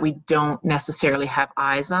that we don't necessarily have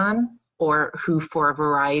eyes on, or who, for a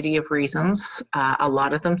variety of reasons, a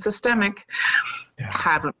lot of them systemic,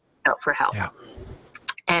 haven't out for help.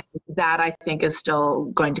 And that, I think, is still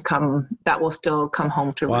going to come, that will still come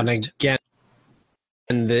home to roost. And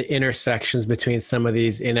again, the intersections between some of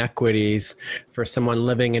these inequities for someone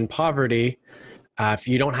living in poverty, If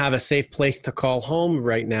you don't have a safe place to call home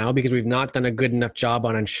right now, because we've not done a good enough job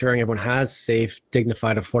on ensuring everyone has safe,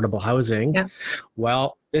 dignified, affordable housing,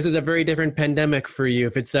 well, this is a very different pandemic for you.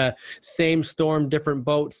 If it's a same storm, different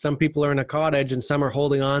boat, some people are in a cottage and some are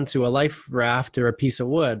holding on to a life raft or a piece of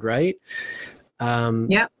wood, right?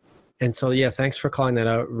 And so, thanks for calling that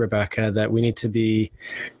out, Rebecca, that we need to be,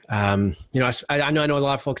 I know a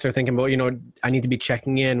lot of folks are thinking about, I need to be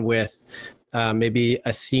checking in with maybe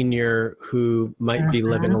a senior who might be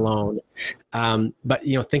living alone. But,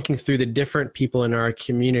 thinking through the different people in our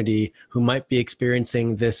community who might be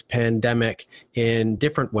experiencing this pandemic in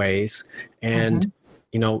different ways. And,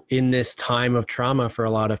 in this time of trauma for a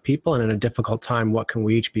lot of people and in a difficult time, what can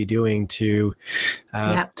we each be doing to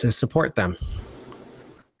support them?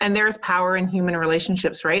 And there's power in human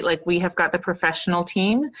relationships, right? Like we have got the professional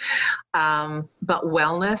team, but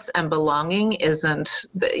wellness and belonging isn't,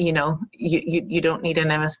 you don't need an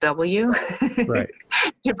MSW right.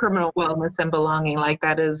 to promote wellness and belonging. Like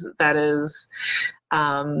that is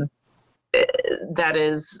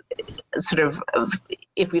sort of,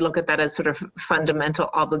 if we look at that as sort of fundamental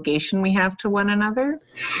obligation we have to one another,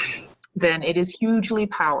 then it is hugely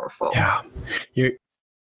powerful. Yeah.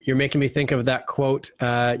 You're making me think of that quote,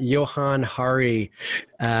 Johann Hari.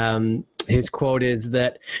 His quote is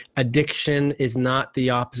that addiction is not the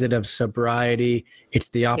opposite of sobriety; it's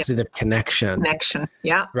the opposite of connection. Connection,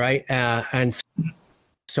 yeah. Right, and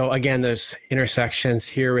so again, there's intersections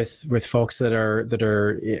here with folks that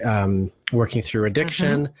are working through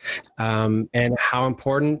addiction, and how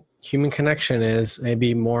important human connection is,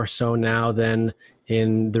 maybe more so now than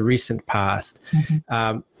in the recent past.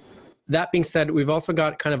 That being said, we've also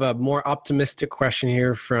got kind of a more optimistic question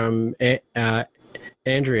here from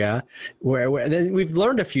Andrea, where we've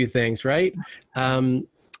learned a few things, right,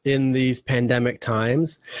 in these pandemic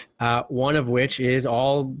times, one of which is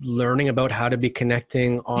all learning about how to be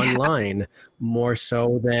connecting online more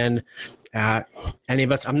so than any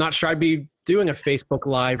of us. I'm not sure I'd be doing a Facebook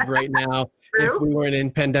Live right now if we weren't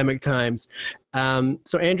in pandemic times.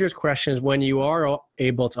 So Andrea's question is, when you are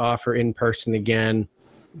able to offer in person again,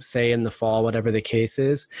 say in the fall, whatever the case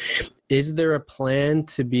is there a plan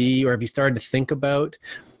to be, or have you started to think about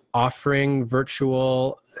offering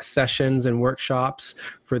virtual sessions and workshops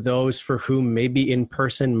for those for whom maybe in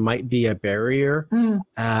person might be a barrier?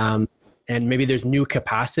 And maybe there's new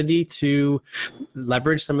capacity to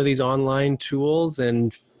leverage some of these online tools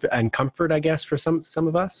and comfort, I guess, for some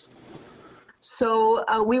of us? So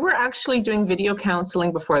we were actually doing video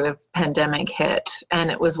counseling before the pandemic hit,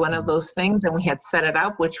 and it was one of those things, and we had set it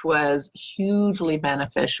up, which was hugely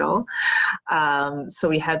beneficial. So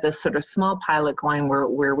we had this sort of small pilot going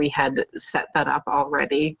where we had set that up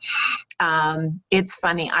already. It's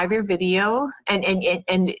funny, either video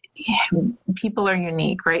and people are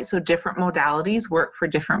unique, right? So different modalities work for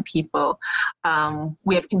different people.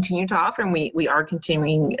 We have continued to offer, and we are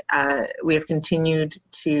continuing, we have continued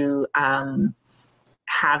to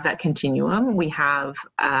have that continuum. We have,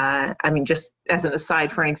 just as an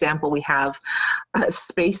aside, for an example, we have a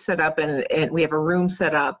space set up and we have a room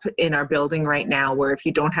set up in our building right now where if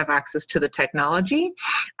you don't have access to the technology,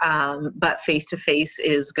 but face-to-face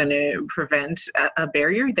is going to prevent a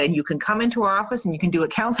barrier, then you can come into our office and you can do a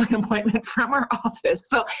counseling appointment from our office.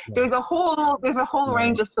 So there's a whole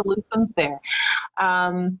range of solutions there.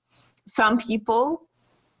 Some people,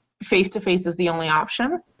 face-to-face is the only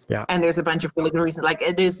option. Yeah. And there's a bunch of really good reasons, like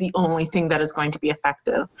it is the only thing that is going to be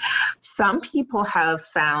effective. Some people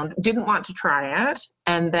didn't want to try it,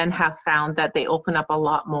 and then have found that they open up a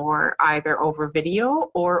lot more either over video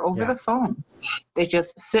or over the phone. They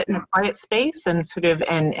just sit in a quiet space and sort of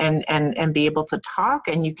and be able to talk,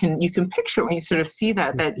 and you can picture when you sort of see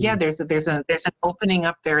that there's an opening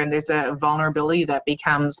up there, and there's a vulnerability that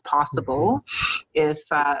becomes possible if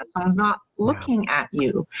someone's not looking at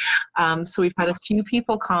you. So we've had a few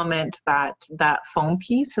people comment that phone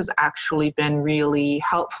piece has actually been really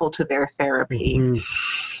helpful to their therapy.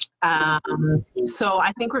 So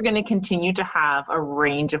I think we're going to continue to have a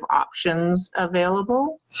range of options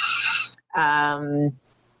available.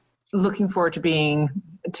 Looking forward to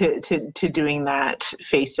doing that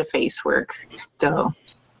face-to-face work, though.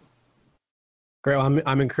 Great. Well,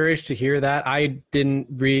 I'm encouraged to hear that. I didn't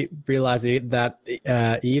realize that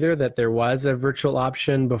either, that there was a virtual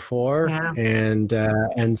option before,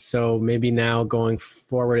 and so maybe now going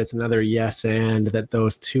forward, it's another yes, and that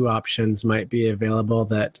those two options might be available.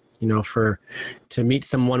 That to meet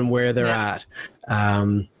someone where they're at.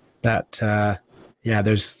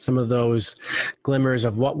 There's some of those glimmers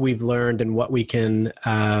of what we've learned and what we can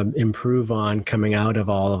improve on coming out of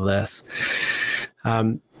all of this.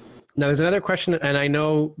 Now, there's another question, and I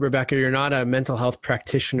know, Rebecca, you're not a mental health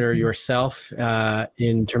practitioner yourself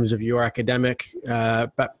in terms of your academic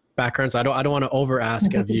background. So I don't want to over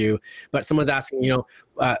ask of you, but someone's asking,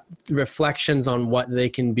 reflections on what they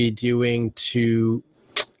can be doing to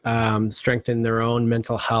strengthen their own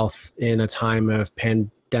mental health in a time of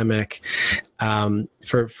pandemic,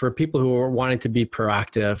 for people who are wanting to be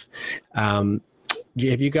proactive.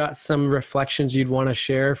 Have you got some reflections you'd want to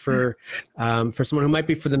share for someone who might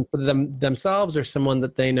be for themselves or someone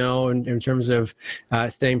that they know in terms of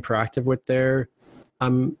staying proactive with their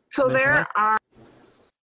so there health?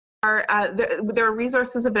 There are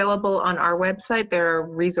resources available on our website. There are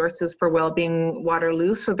resources for Wellbeing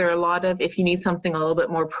Waterloo. So there are a lot of, if you need something a little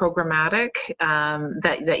bit more programmatic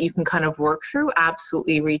that you can kind of work through,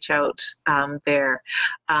 absolutely reach out there.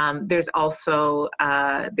 There's also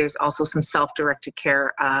some self-directed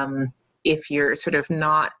care. If you're sort of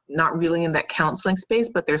not really in that counseling space,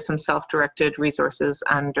 but there's some self-directed resources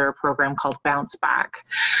under a program called Bounce Back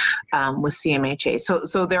with CMHA.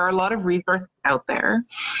 So there are a lot of resources out there.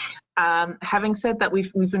 Having said that,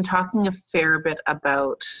 we've been talking a fair bit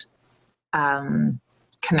about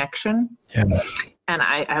connection. Yeah. And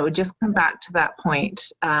I would just come back to that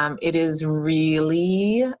point. It is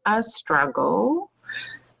really a struggle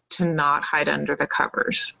to not hide under the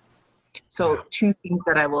covers. So two things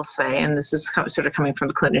that I will say, and this is sort of coming from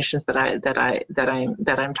the clinicians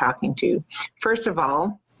that I'm talking to. First of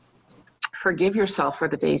all, forgive yourself for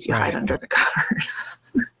the days you hide under the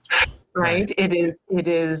covers. Right? It is,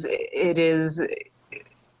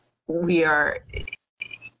 we are,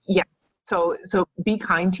 yeah. So be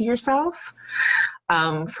kind to yourself,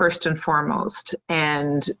 first and foremost.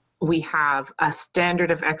 And we have a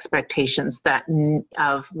standard of expectations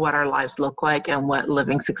of what our lives look like and what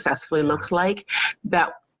living successfully looks like,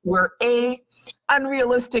 that were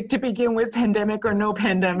unrealistic to begin with, pandemic or no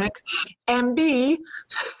pandemic, and B,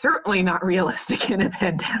 certainly not realistic in a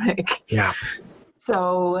pandemic. Yeah.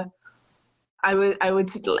 So I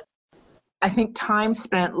think time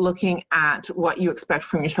spent looking at what you expect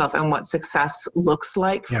from yourself and what success looks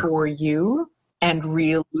like for you, and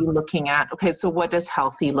really looking at, okay, so what does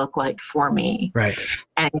healthy look like for me? Right.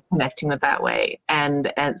 And connecting with that way.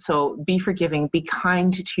 And so be forgiving, be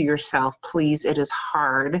kind to yourself, please. It is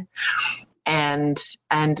hard. And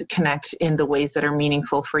connect in the ways that are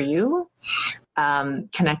meaningful for you.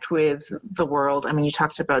 Connect with the world. I mean, you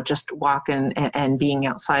talked about just walking and being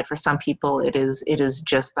outside. For some people, it is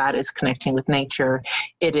just that, is connecting with nature.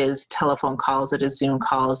 It is telephone calls. It is Zoom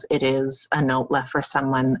calls. It is a note left for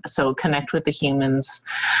someone. So connect with the humans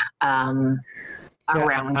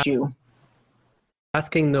around you.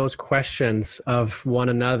 Asking those questions of one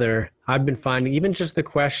another, I've been finding even just the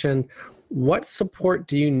question, what support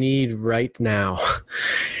do you need right now?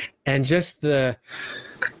 And just thanks.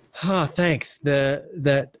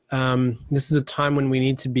 This is a time when we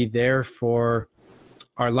need to be there for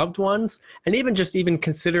our loved ones, and even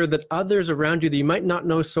consider that others around you that you might not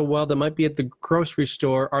know so well, that might be at the grocery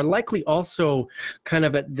store, are likely also kind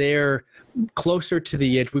of at their closer to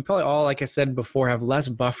the edge. We probably all, like I said before, have less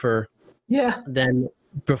buffer than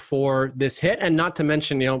before this hit. And not to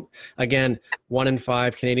mention, again, 1 in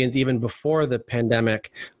 5 Canadians, even before the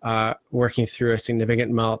pandemic, working through a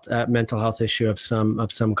significant mental health issue of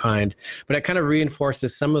some kind. But it kind of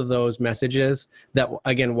reinforces some of those messages that,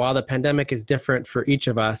 again, while the pandemic is different for each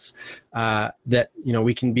of us, that,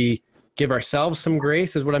 we can give ourselves some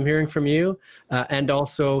grace, is what I'm hearing from you, and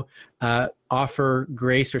also offer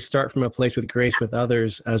grace, or start from a place with grace with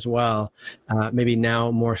others as well, maybe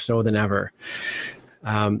now more so than ever.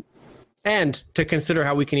 And to consider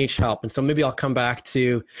how we can each help. And so maybe I'll come back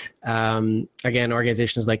to, again,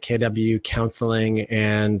 organizations like KW, Counselling,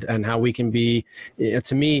 and how we can be,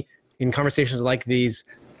 to me, in conversations like these,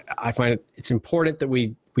 I find it's important that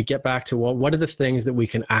we get back to, what are the things that we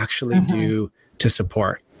can actually do to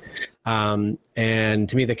support. And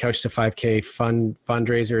to me, the Couch to 5K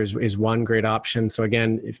fundraiser is one great option. So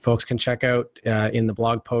again, if folks can check out in the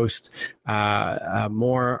blog post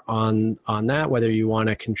more on that, whether you want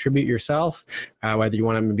to contribute yourself, whether you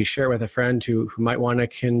want to maybe share it with a friend who might want to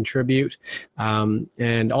contribute,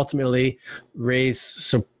 and ultimately raise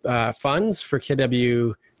some funds for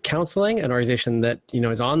KW Counselling, an organization that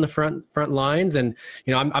is on the front lines, and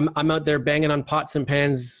I'm out there banging on pots and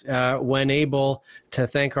pans when able to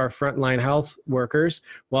thank our frontline health workers.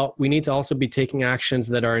 Well, we need to also be taking actions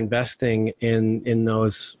that are investing in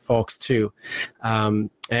those folks too, and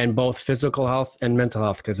both physical health and mental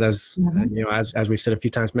health, because as we've said a few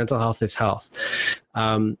times, mental health is health.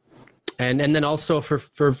 And then also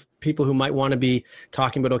for people who might want to be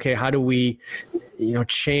talking about, okay, how do we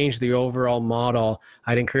change the overall model,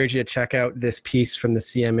 I'd encourage you to check out this piece from the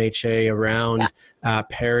CMHA around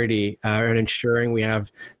parity and ensuring we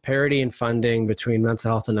have parity in funding between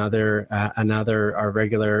mental health and our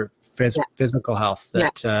regular physical health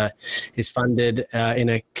that is funded in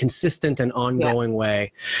a consistent and ongoing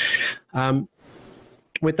way.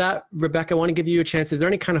 With that, Rebecca, I want to give you a chance. Is there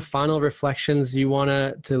any kind of final reflections you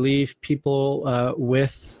want to leave people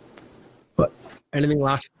with? Anything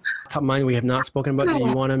last top of mind we have not spoken about that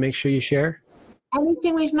you want to make sure you share?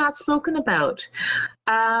 Anything we've not spoken about?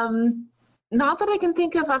 Not that I can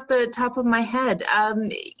think of off the top of my head.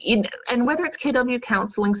 And whether it's KW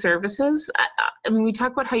Counselling Services, I mean, we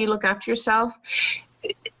talk about how you look after yourself.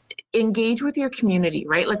 Engage with your community,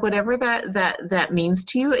 right? Like whatever that means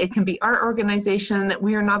to you. It can be our organization.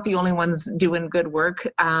 We are not the only ones doing good work.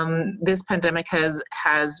 This pandemic has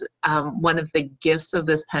one of the gifts of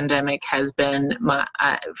this pandemic has been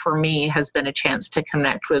for me has been a chance to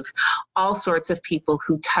connect with all sorts of people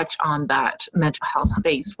who touch on that mental health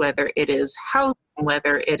space, whether it is housing,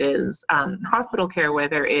 whether it is hospital care,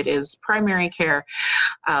 whether it is primary care,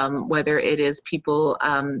 whether it is people,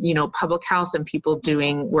 public health and people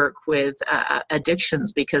doing work with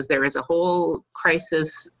addictions, because there is a whole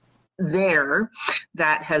crisis there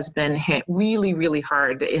that has been hit really, really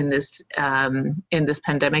hard in this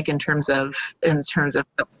pandemic in terms of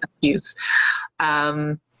abuse.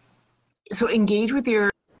 So engage with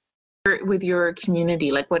your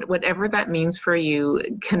community, like whatever that means for you.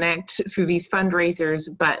 Connect through these fundraisers,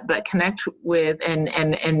 but connect with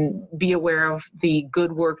and be aware of the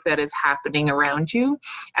good work that is happening around you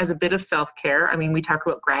as a bit of self-care. I mean, we talk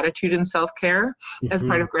about gratitude and self-care as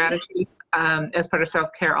part of gratitude, as part of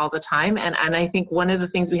self-care all the time. And I think one of the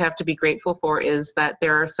things we have to be grateful for is that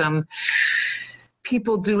there are some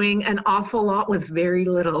people doing an awful lot with very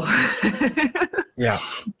little. Yeah.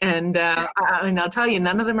 And I'll tell you,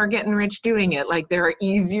 none of them are getting rich doing it. Like, there are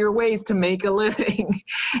easier ways to make a living.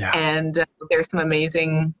 Yeah. And there's some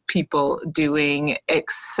amazing people doing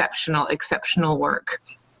exceptional work.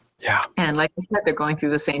 Yeah. And like I said, they're going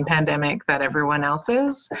through the same pandemic that everyone else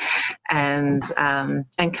is, and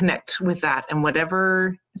connect with that. And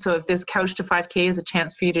whatever, so if this Couch to 5K is a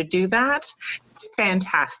chance for you to do that,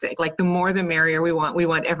 fantastic. Like, the more the merrier. We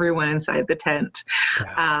want everyone inside the tent.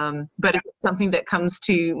 Yeah. But if it's something that comes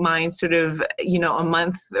to mind sort of, a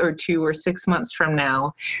month or 2 or 6 months from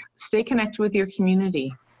now, stay connected with your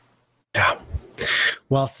community. Yeah.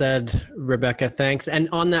 Well said, Rebecca. Thanks. And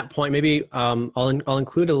on that point, maybe I'll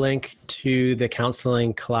include a link to the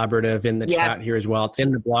Counselling Collaborative in the chat here as well. It's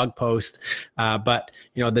in the blog post. But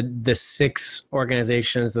the 6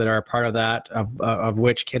 organizations that are a part of that, of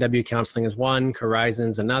which KW Counselling is one,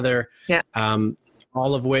 Horizon's another. Yeah.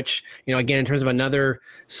 All of which, again, in terms of another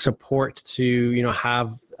support to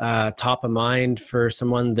have top of mind for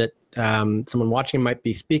someone that someone watching might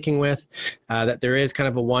be speaking with, that there is kind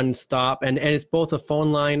of a one-stop, and it's both a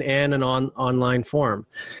phone line and an online form.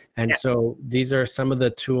 And so these are some of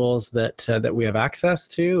the tools that we have access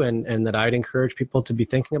to, and that I'd encourage people to be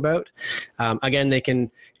thinking about. Again, they can,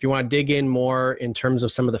 if you want to dig in more in terms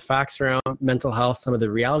of some of the facts around mental health, some of the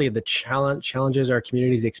reality of the challenges our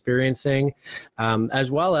community is experiencing, as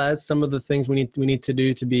well as some of the things we need to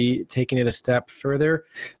do to be taking it a step further.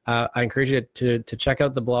 I encourage you to check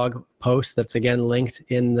out the blog post that's again linked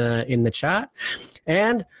in the chat.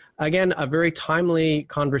 And again, a very timely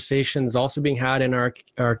conversation is also being had in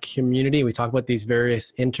our community. We talk about these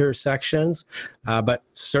various intersections, but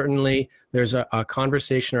certainly there's a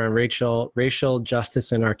conversation around racial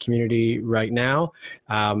justice in our community right now.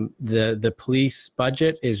 The police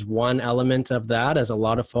budget is one element of that, as a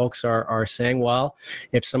lot of folks are saying, well,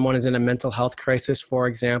 if someone is in a mental health crisis, for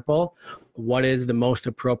example, what is the most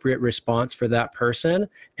appropriate response for that person?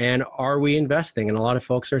 And are we investing? And a lot of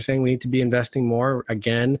folks are saying we need to be investing more,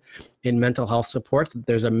 again, in mental health supports.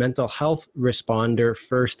 There's a mental health responder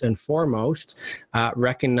first and foremost,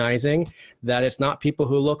 recognizing that it's not people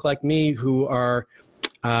who look like me who are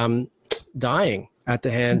dying at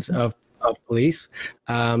the hands of police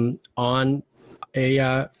on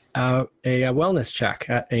a wellness check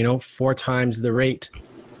at 4 times the rate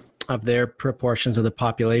of their proportions of the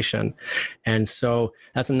population. And so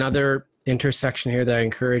that's another intersection here that I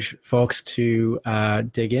encourage folks to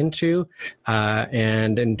dig into.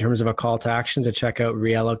 And in terms of a call to action, to check out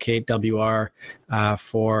Reallocate WR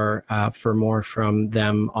for more from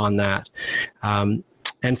them on that. And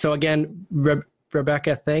so again,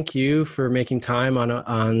 Rebecca, thank you for making time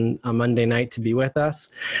on a Monday night to be with us.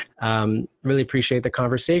 Really appreciate the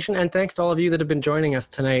conversation, and thanks to all of you that have been joining us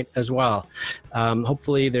tonight as well.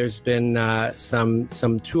 Hopefully there's been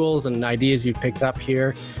some tools and ideas you've picked up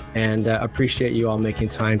here, and appreciate you all making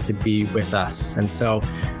time to be with us. And so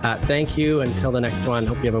thank you. Until the next one,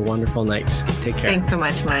 hope you have a wonderful night. Take care. Thanks so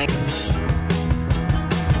much, Mike.